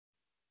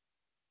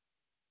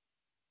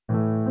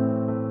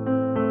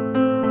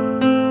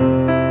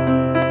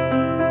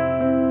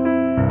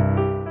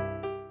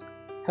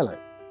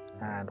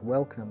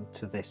welcome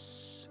to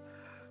this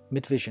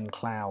MidVision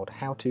Cloud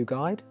how-to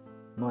guide.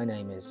 My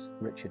name is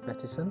Richard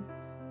Bettison,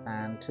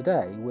 and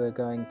today we're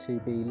going to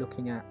be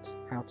looking at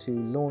how to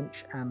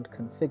launch and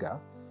configure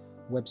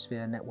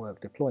WebSphere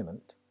network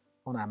deployment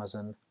on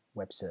Amazon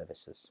Web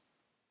Services.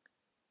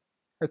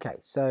 Okay,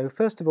 so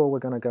first of all we're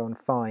going to go and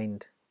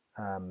find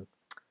the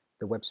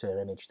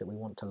WebSphere image that we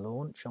want to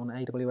launch on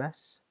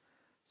AWS.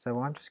 So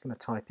I'm just going to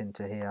type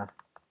into here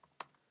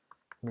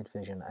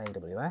MidVision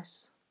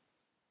AWS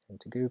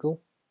into Google,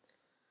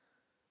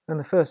 and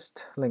the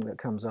first link that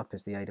comes up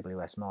is the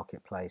AWS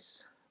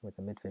marketplace with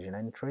the MidVision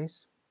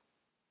entries.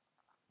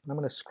 I'm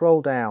going to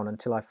scroll down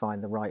until I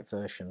find the right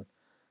version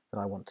that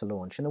I want to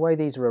launch, and the way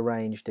these are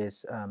arranged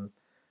is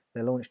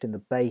they're arranged in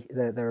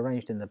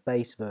the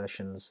base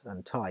versions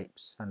and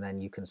types, and then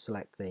you can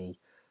select the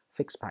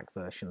fixed pack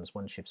versions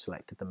once you've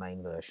selected the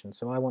main version.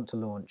 So I want to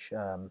launch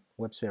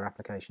WebSphere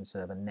Application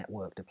Server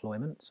Network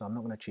Deployment, so I'm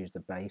not going to choose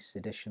the base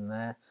edition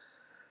there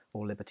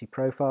or Liberty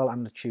Profile. I'm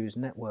going to choose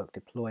Network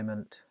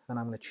Deployment, and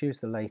I'm going to choose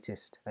the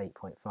latest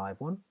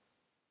 8.51.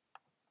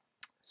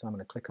 So I'm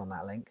going to click on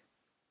that link.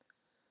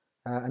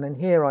 And then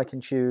here I can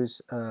choose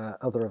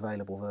other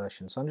available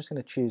versions. So I'm just going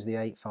to choose the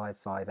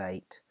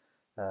 8558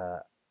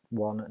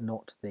 one,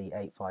 not the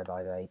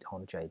 8558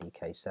 on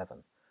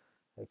JDK7.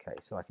 Okay,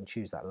 so I can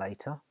choose that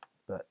later,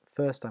 but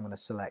first I'm going to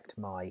select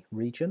my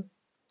region,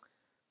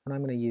 and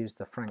I'm going to use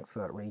the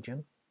Frankfurt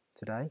region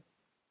today.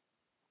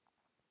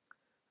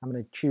 I'm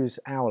going to choose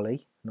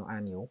hourly, not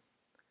annual,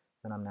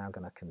 and I'm now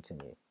going to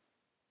continue.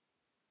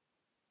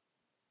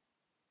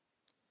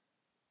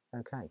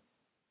 Okay,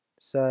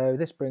 so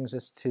this brings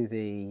us to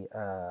the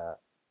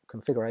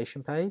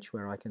configuration page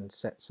where I can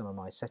set some of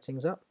my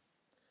settings up.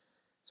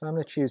 So I'm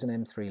going to choose an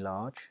M3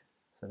 large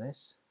for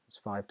this. It's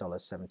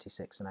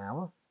 $5.76 an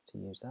hour to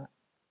use that.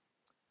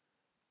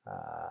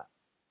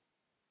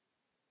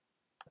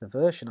 The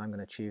version I'm going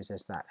to choose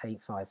is that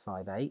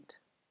 8558.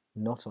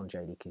 Not on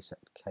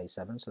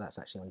JDK7, so that's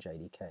actually on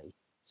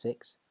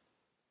JDK6.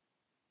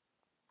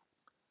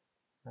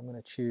 I'm going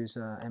to choose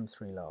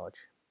M3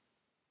 large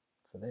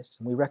for this,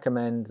 and we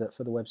recommend that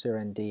for the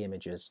WebSphere ND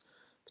images,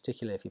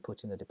 particularly if you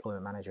put in the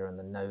deployment manager and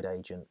the node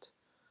agent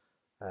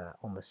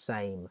on the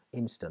same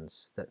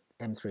instance, that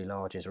M3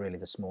 large is really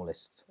the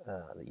smallest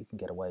that you can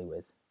get away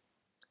with.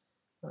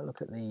 I'll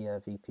look at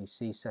the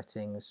VPC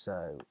settings.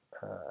 So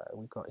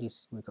we've got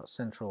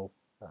central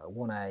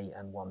 1A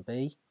and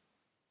 1B.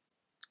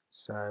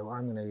 So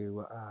I'm going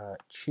to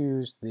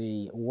choose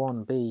the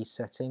 1B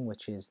setting,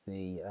 which is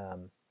the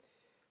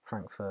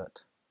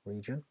Frankfurt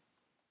region.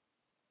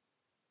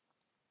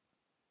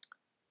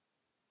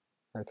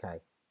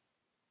 Okay.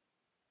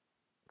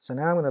 So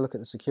now I'm going to look at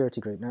the security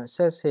group. Now it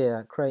says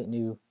here, create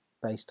new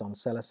based on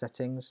seller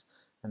settings,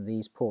 and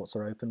these ports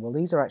are open. Well,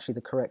 these are actually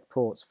the correct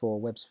ports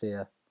for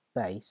WebSphere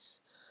base.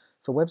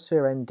 For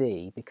WebSphere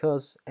ND,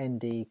 because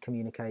ND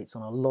communicates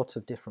on a lot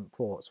of different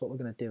ports, what we're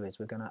going to do is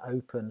we're going to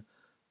open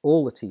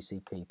all the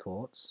TCP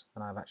ports,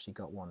 and I've actually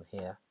got one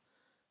here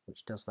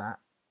which does that.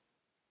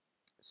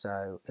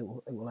 So it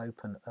will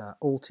open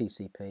all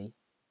TCP,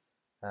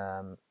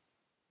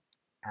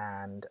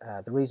 and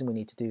the reason we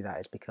need to do that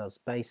is because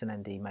base and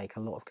ND make a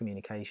lot of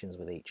communications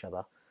with each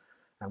other,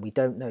 and we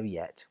don't know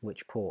yet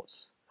which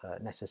ports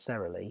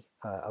necessarily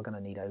are going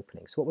to need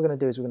opening. So what we're going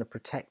to do is we're going to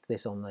protect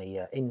this on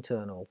the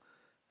internal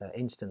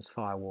instance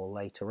firewall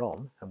later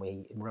on, and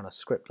we run a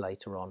script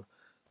later on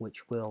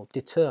which will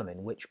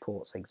determine which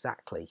ports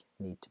exactly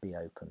need to be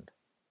opened.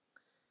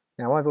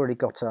 Now I've already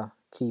got a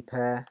key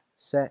pair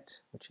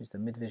set, which is the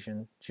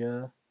MidVision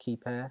JR key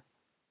pair,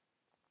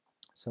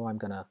 so I'm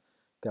going to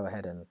go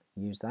ahead and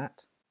use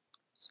that.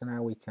 So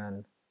now we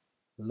can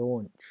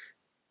launch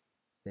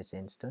this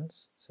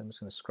instance. So I'm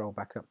just going to scroll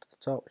back up to the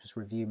top, just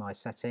review my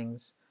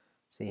settings.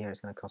 See here, it's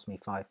going to cost me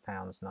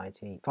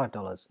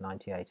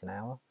 $5.98 an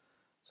hour.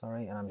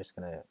 Sorry, and I'm just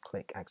going to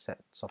click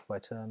accept software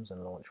terms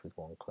and launch with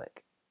one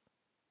click.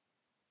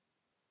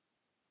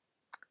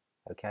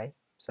 Okay,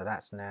 so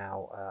that's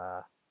now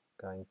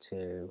going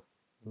to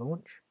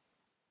launch.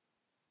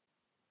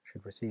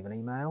 Should receive an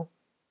email.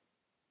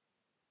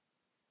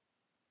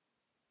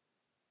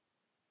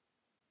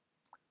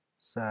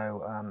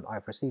 So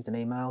I've received an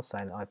email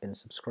saying that I've been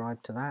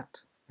subscribed to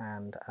that,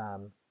 and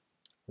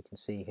we can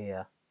see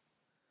here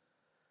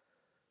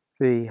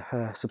the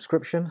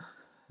subscription.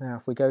 Now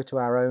if we go to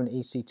our own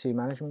EC2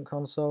 management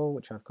console,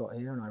 which I've got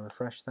here, and I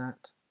refresh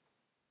that,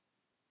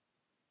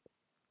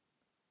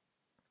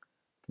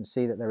 you can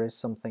see that there is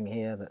something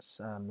here that's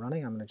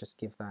running. I'm going to just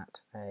give that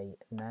a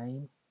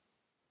name.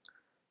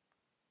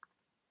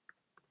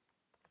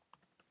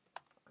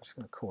 I'm just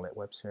going to call it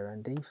WebSphere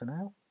ND for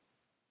now.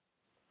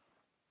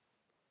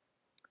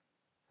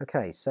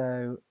 Okay,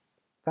 so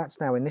that's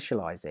now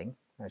initializing,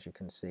 as you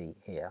can see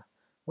here.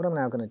 What I'm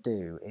now going to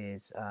do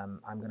is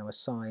I'm going to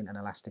assign an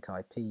elastic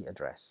IP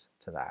address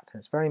to that. And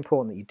it's very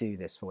important that you do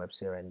this for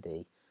WebSphere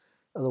ND.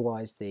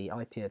 Otherwise the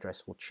IP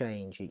address will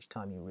change each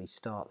time you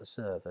restart the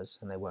servers,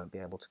 and they won't be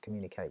able to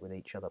communicate with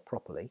each other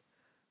properly.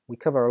 We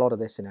cover a lot of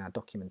this in our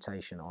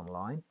documentation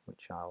online,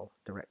 which I'll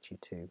direct you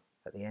to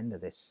at the end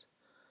of this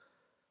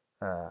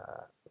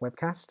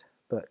webcast,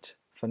 but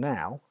for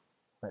now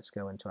let's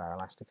go into our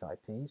Elastic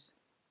IPs.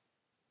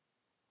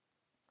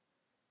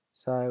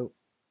 So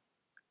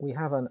we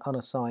have an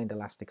unassigned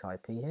Elastic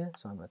IP here,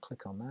 so I'm going to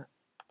click on that.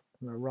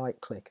 I'm going to right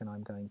click and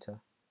I'm going to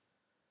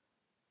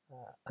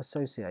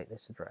associate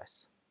this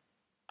address.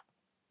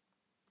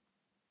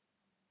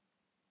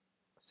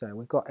 So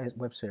we've got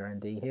WebSphere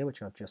ND here,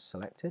 which I've just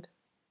selected,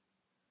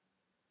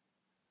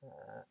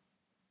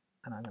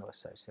 and I'm going to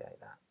associate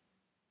that.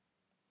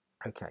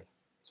 Okay,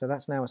 so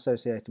that's now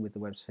associated with the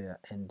WebSphere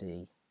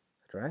ND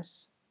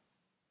address.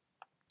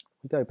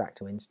 We go back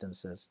to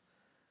instances,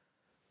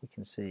 we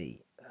can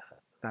see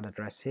that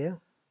address here.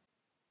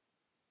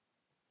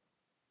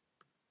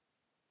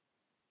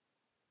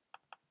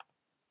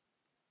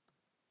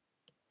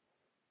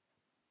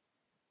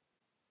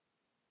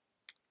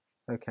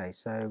 Okay,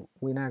 so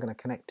we're now going to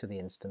connect to the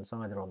instance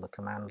either on the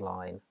command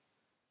line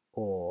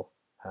or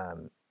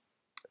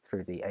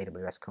through the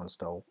AWS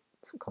console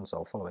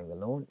following the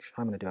launch.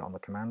 I'm going to do it on the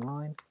command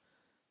line,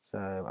 so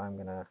I'm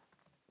going to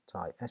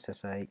type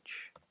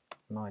SSH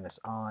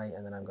 -I,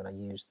 and then I'm going to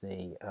use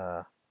the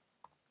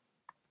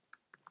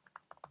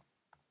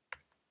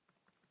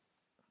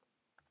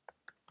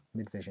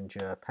MidVision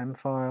PEM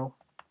file.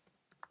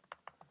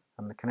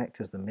 I'm going to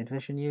connect as the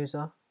MidVision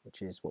user,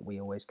 which is what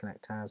we always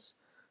connect as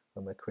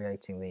when we're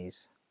creating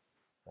these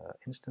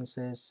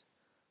instances,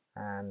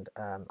 and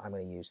I'm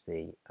going to use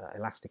the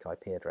Elastic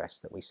IP address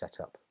that we set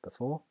up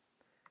before.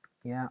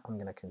 Yeah, I'm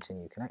going to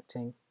continue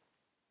connecting.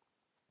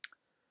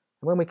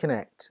 And when we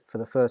connect for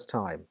the first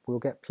time, we'll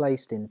get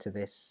placed into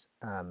this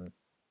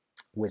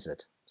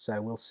wizard.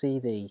 So we'll see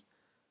the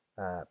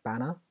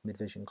banner,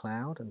 MidVision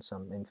Cloud, and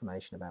some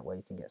information about where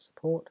you can get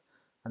support.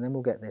 And then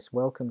we'll get this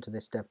welcome to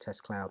this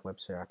DevTest Cloud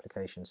WebSphere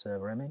application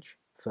server image,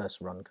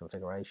 first run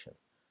configuration.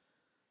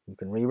 You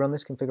can rerun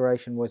this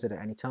configuration wizard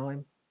at any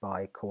time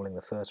by calling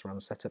the first run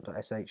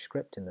setup.sh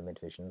script in the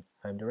MidVision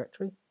home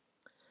directory.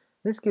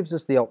 This gives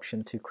us the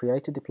option to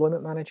create a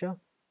deployment manager,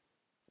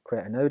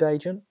 create a node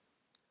agent,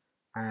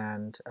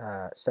 and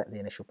set the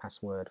initial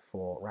password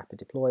for rapid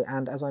deploy.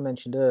 And as I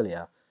mentioned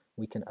earlier,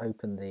 we can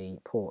open the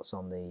ports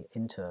on the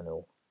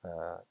internal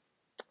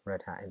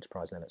Red Hat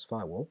Enterprise Linux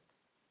firewall.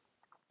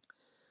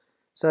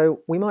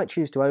 So we might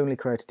choose to only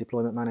create a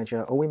deployment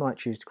manager, or we might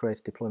choose to create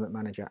a deployment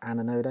manager and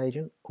a node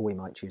agent, or we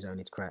might choose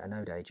only to create a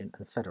node agent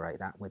and federate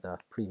that with a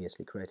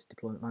previously created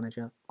deployment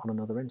manager on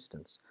another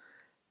instance.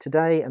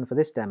 Today, and for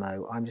this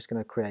demo, I'm just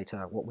going to create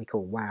what we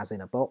call WAS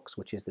in a box,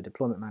 which is the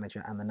deployment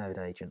manager and the node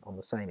agent on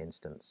the same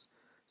instance,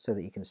 so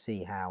that you can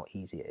see how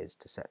easy it is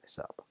to set this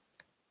up.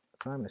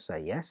 So I'm going to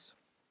say yes.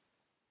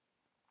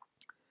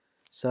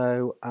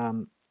 So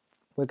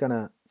we're going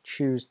to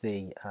choose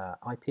the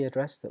IP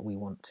address that we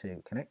want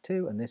to connect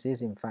to, and this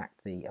is in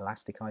fact the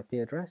Elastic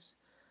IP address.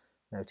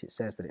 Note it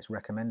says that it's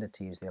recommended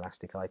to use the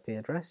Elastic IP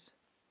address,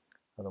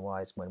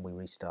 otherwise when we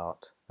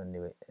restart a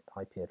new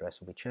IP address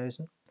will be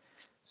chosen.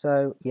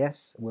 So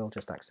yes, we'll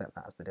just accept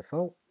that as the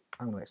default.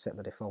 I'm going to accept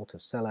the default of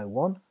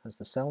cell01 as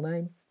the cell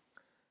name.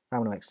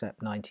 I'm going to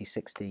accept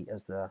 9060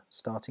 as the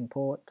starting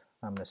port.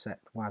 I'm going to set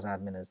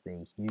wasadmin as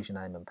the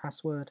username and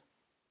password,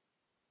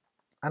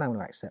 and I'm going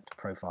to accept a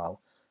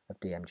profile of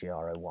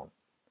DMGR01.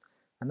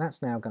 And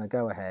that's now going to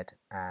go ahead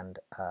and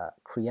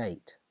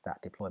create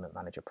that deployment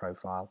manager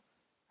profile,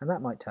 and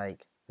that might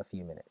take a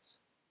few minutes.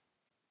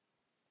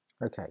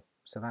 Okay,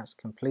 so that's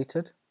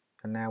completed,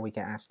 and now we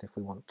get asked if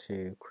we want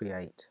to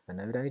create a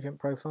node agent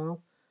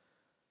profile.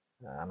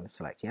 I'm going to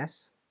select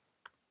yes.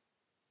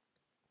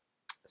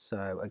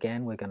 So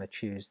again, we're going to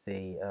choose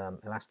the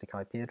Elastic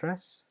IP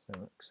address, so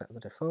we'll accept the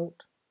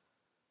default.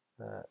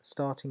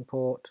 Starting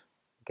port,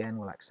 again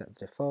we'll accept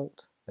the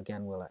default.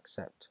 Again, we'll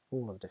accept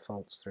all of the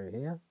defaults through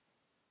here,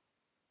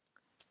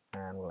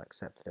 and we'll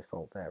accept the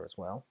default there as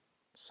well.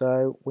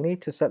 So we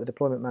need to set the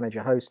deployment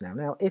manager host now.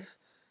 Now, if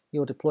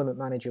your deployment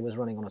manager was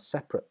running on a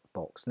separate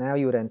box, now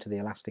you would enter the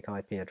Elastic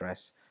IP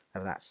address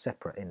of that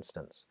separate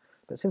instance.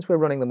 But since we're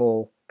running them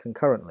all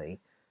concurrently,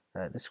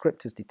 the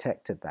script has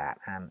detected that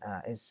and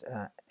is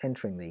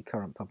entering the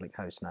current public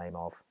host name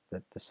of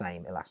the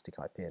same Elastic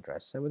IP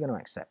address. So we're going to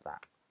accept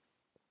that.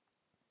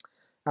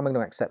 I'm going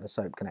to accept the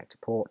SOAP connector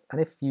port, and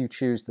if you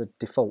choose the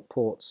default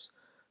ports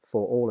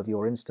for all of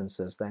your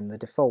instances, then the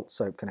default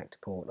SOAP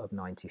connector port of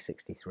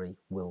 9063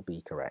 will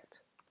be correct.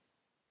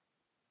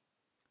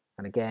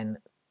 And again,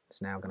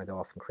 it's now going to go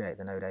off and create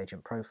the node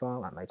agent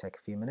profile. That may take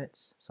a few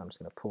minutes, so I'm just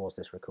going to pause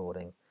this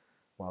recording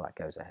while that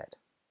goes ahead.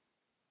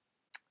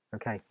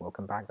 Okay,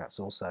 welcome back. That's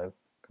also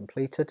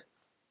completed.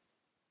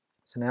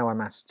 So now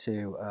I'm asked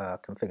to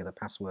configure the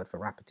password for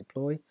Rapid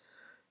Deploy.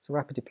 So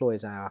Rapid Deploy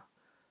is our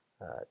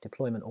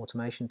deployment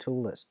automation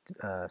tool that's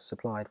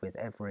supplied with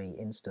every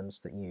instance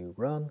that you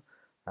run.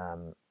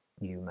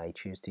 You may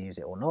choose to use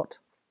it or not,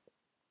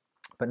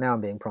 but now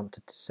I'm being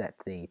prompted to set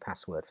the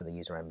password for the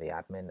user MV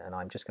admin, and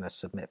I'm just going to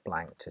submit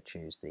blank to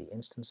choose the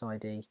instance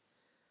ID.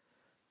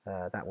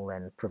 That will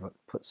then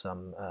put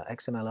some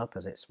XML up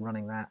as it's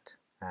running that,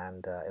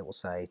 and it will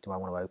say, do I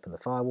want to open the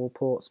firewall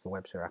ports for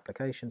WebSphere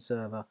application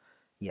server?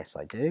 Yes,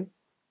 I do.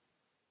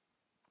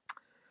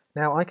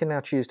 Now I can now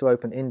choose to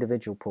open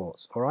individual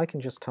ports, or I can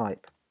just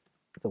type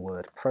the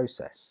word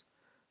process,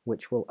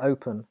 which will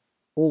open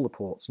all the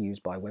ports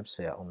used by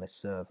WebSphere on this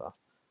server,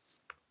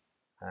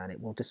 and it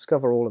will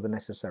discover all of the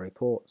necessary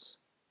ports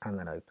and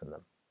then open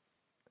them.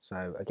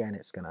 So again,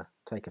 it's going to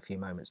take a few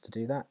moments to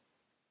do that.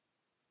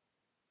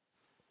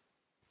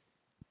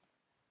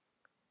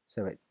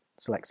 So it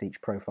selects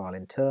each profile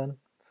in turn.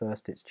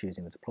 First it's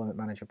choosing the deployment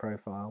manager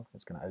profile,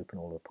 it's going to open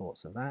all the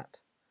ports of that,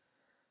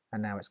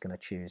 and now it's going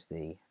to choose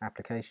the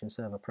application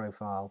server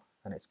profile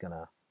and it's going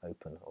to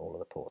open all of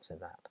the ports in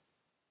that.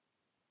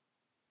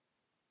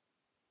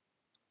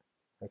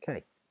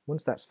 Okay,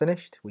 once that's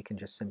finished we can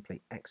just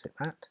simply exit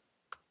that,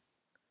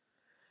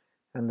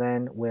 and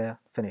then we're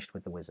finished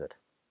with the wizard.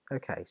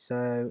 Okay,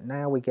 so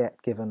now we get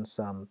given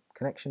some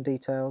connection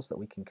details that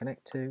we can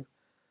connect to,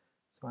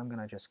 so I'm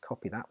going to just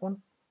copy that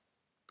one.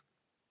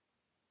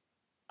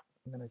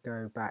 I'm going to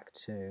go back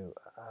to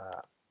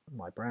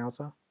my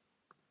browser. I'm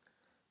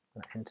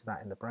going to enter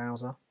that in the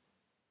browser.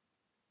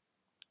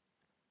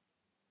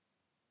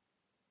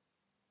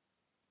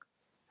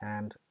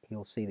 And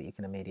you'll see that you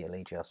can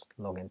immediately just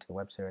log into the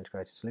WebSphere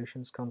Integrated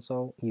Solutions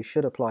console. You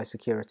should apply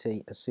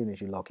security as soon as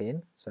you log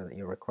in, so that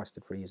you're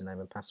requested for a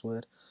username and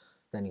password.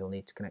 Then you'll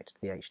need to connect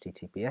to the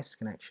HTTPS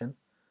connection.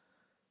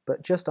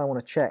 But just I want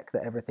to check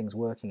that everything's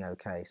working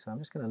okay, so I'm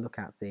just going to look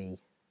at the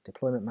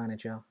deployment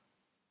manager.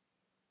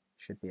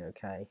 Should be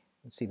okay.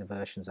 You can see the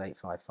version's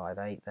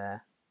 8558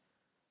 there.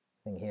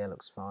 Thing here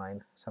looks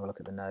fine. Let's have a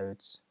look at the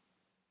nodes.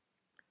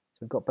 So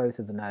we've got both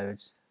of the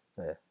nodes,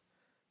 the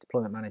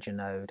deployment manager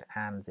node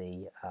and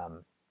the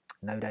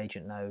node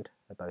agent node.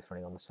 They're both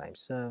running on the same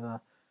server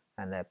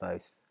and they're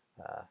both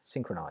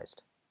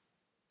synchronized.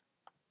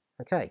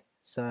 Okay,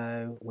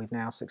 so we've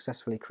now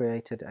successfully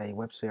created a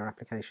WebSphere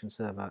application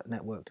server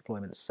network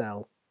deployment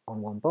cell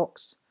on one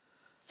box.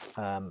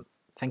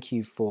 Thank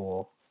you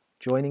for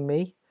joining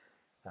me.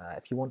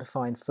 If you want to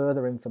find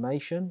further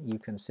information, you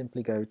can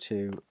simply go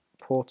to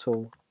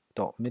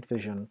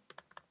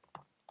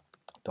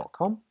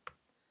portal.midvision.com.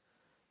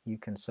 You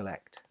can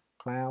select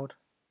Cloud,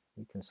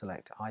 you can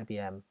select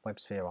IBM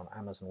WebSphere on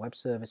Amazon Web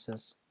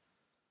Services,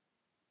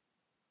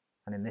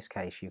 and in this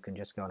case you can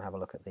just go and have a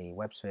look at the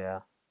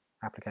WebSphere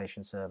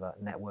Application Server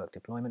Network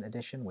Deployment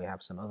Edition. We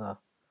have some other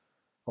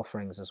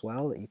offerings as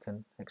well that you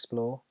can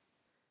explore,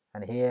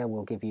 and here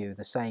we'll give you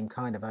the same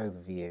kind of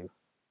overview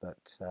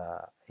but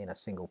in a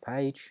single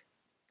page,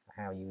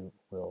 how you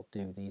will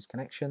do these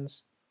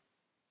connections.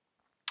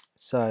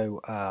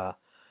 So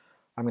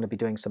I'm going to be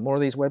doing some more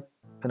of these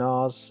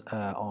webinars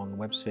on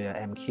WebSphere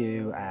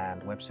MQ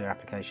and WebSphere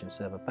Application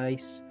Server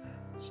Base.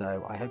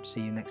 So I hope to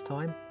see you next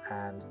time,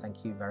 and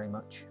thank you very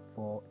much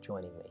for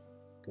joining me.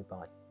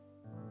 Goodbye.